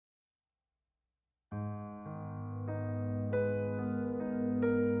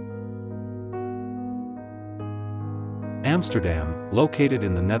Amsterdam, located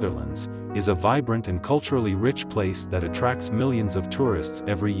in the Netherlands, is a vibrant and culturally rich place that attracts millions of tourists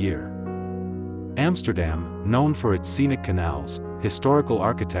every year. Amsterdam, known for its scenic canals, historical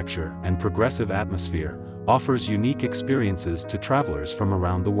architecture, and progressive atmosphere, offers unique experiences to travelers from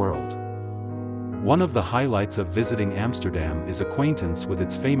around the world. One of the highlights of visiting Amsterdam is acquaintance with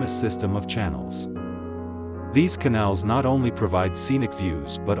its famous system of channels. These canals not only provide scenic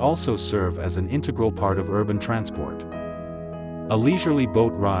views but also serve as an integral part of urban transport. A leisurely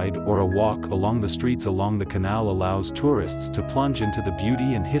boat ride or a walk along the streets along the canal allows tourists to plunge into the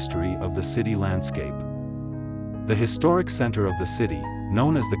beauty and history of the city landscape. The historic center of the city,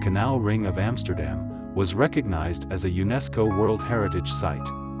 known as the Canal Ring of Amsterdam, was recognized as a UNESCO World Heritage Site.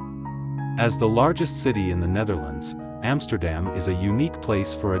 As the largest city in the Netherlands, Amsterdam is a unique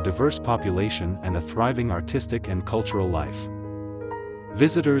place for a diverse population and a thriving artistic and cultural life.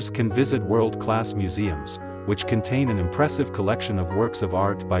 Visitors can visit world-class museums, which contain an impressive collection of works of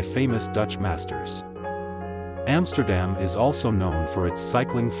art by famous Dutch masters. Amsterdam is also known for its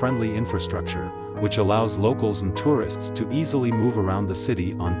cycling-friendly infrastructure, which allows locals and tourists to easily move around the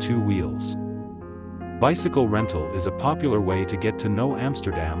city on two wheels. Bicycle rental is a popular way to get to know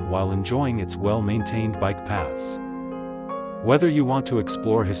Amsterdam while enjoying its well-maintained bike paths. Whether you want to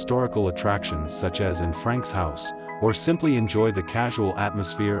explore historical attractions such as Anne Frank's house, or simply enjoy the casual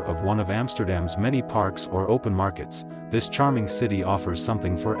atmosphere of one of Amsterdam's many parks or open markets, this charming city offers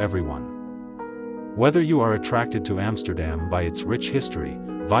something for everyone. Whether you are attracted to Amsterdam by its rich history,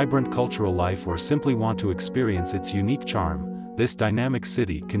 vibrant cultural life, or simply want to experience its unique charm, this dynamic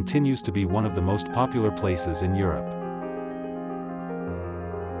city continues to be one of the most popular places in Europe.